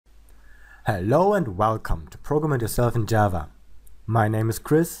Hello and welcome to Program It Yourself in Java. My name is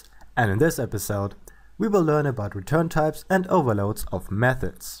Chris, and in this episode we will learn about return types and overloads of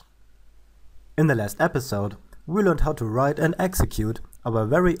methods. In the last episode we learned how to write and execute our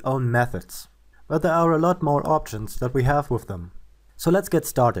very own methods, but there are a lot more options that we have with them. So let's get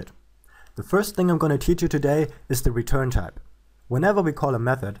started. The first thing I'm going to teach you today is the return type. Whenever we call a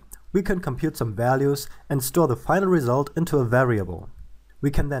method, we can compute some values and store the final result into a variable. We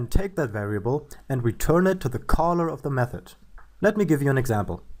can then take that variable and return it to the caller of the method. Let me give you an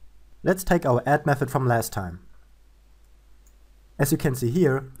example. Let's take our add method from last time. As you can see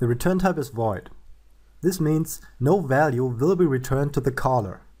here, the return type is void. This means no value will be returned to the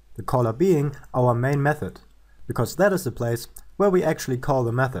caller being our main method, because that is the place where we actually call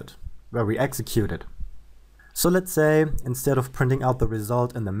the method, where we execute it. So let's say instead of printing out the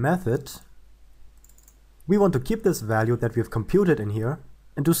result in the method, we want to keep this value that we've computed in here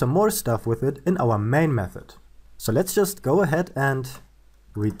and do some more stuff with it in our main method. So let's just go ahead and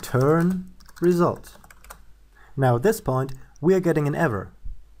return result. Now at this point we are getting an error.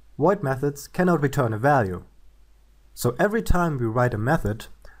 Void methods cannot return a value. So every time we write a method,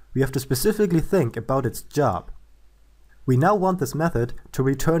 we have to specifically think about its job. We now want this method to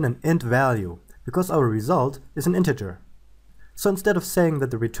return an int value because our result is an integer. So instead of saying that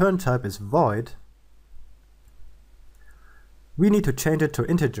the return type is void, we need to change it to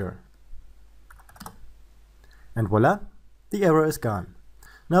integer. And voila, the error is gone.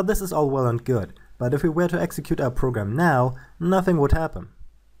 Now this is all well and good, but if we were to execute our program now, nothing would happen.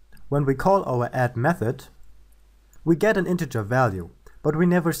 When we call our add method, we get an integer value, but we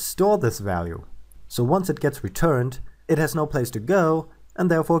never store this value. So once it gets returned, it has no place to go and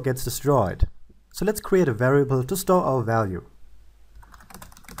therefore gets destroyed. So let's create a variable to store our value.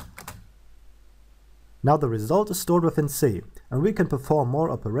 Now the result is stored within C, and we can perform more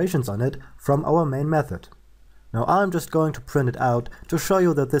operations on it from our main method. Now I'm just going to print it out to show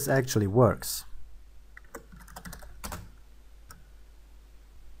you that this actually works.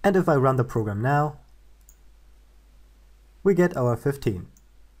 And if I run the program now, we get our 15.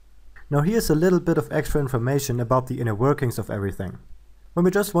 Now here's a little bit of extra information about the inner workings of everything. When we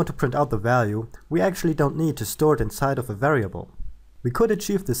just want to print out the value, we actually don't need to store it inside of a variable. We could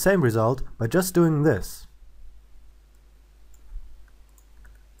achieve the same result by just doing this.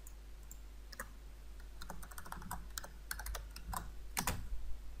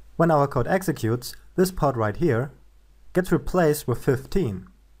 When our code executes, this part right here gets replaced with 15,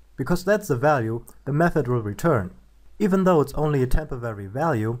 because that's the value the method will return. Even though it's only a temporary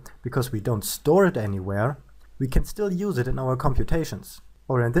value, because we don't store it anywhere, we can still use it in our computations,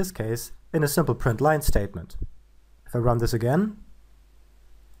 or in this case, in a simple print line statement. If I run this again,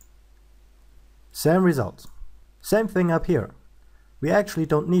 same result. Same thing up here. We actually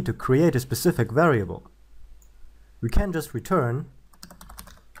don't need to create a specific variable. We can just return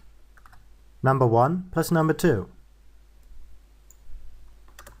number 1 plus number 2.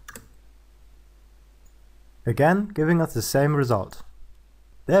 Again, giving us the same result.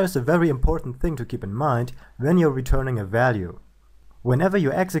 There is a very important thing to keep in mind when you're returning a value. Whenever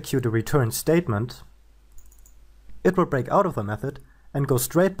you execute a return statement, it will break out of the method and go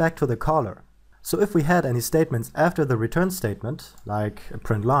straight back to the caller. So if we had any statements after the return statement, like a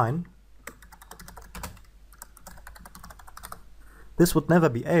print line, this would never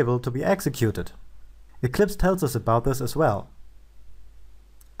be able to be executed. Eclipse tells us about this as well.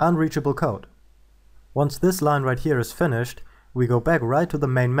 Unreachable code. Once this line right here is finished, we go back right to the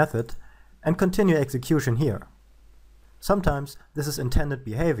main method and continue execution here. Sometimes this is intended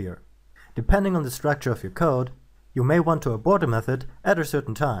behavior. Depending on the structure of your code, you may want to abort a method at a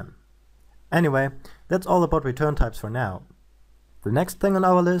certain time. Anyway, that's all about return types for now. The next thing on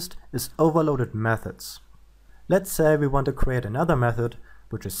our list is overloaded methods. Let's say we want to create another method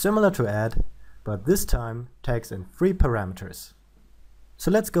which is similar to add, but this time takes in 3 parameters. So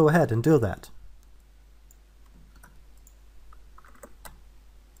let's go ahead and do that.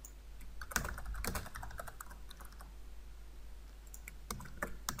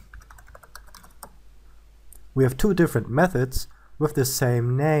 We have 2 different methods with the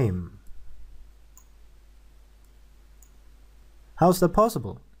same name. How is that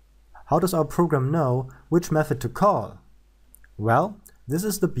possible? How does our program know which method to call? Well, this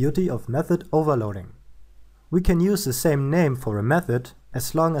is the beauty of method overloading. We can use the same name for a method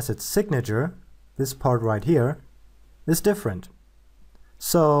as long as its signature, this part right here, is different.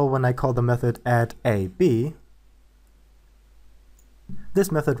 So when I call the method addAB,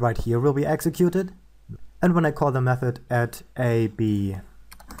 this method right here will be executed, and when I call the method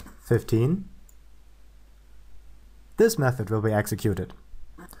addAB15, this method will be executed.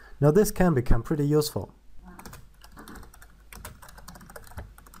 Now this can become pretty useful.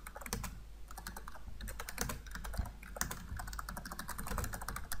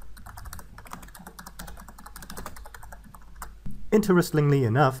 Interestingly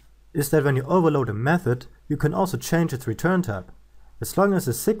enough, is that when you overload a method, you can also change its return type. As long as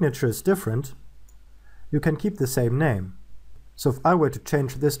the signature is different, you can keep the same name. So if I were to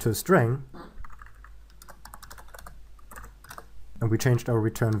change this to a string, and we changed our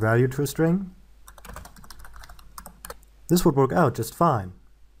return value to a string, this would work out just fine.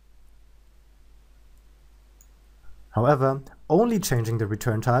 However, only changing the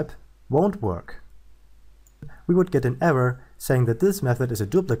return type won't work. We would get an error saying that this method is a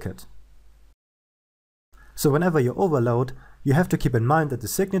duplicate. So whenever you overload, you have to keep in mind that the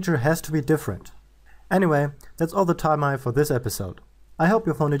signature has to be different. Anyway, that's all the time I have for this episode. I hope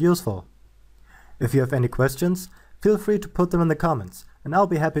you found it useful. If you have any questions, feel free to put them in the comments, and I'll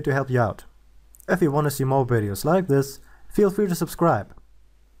be happy to help you out. If you want to see more videos like this, feel free to subscribe.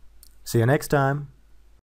 See you next time.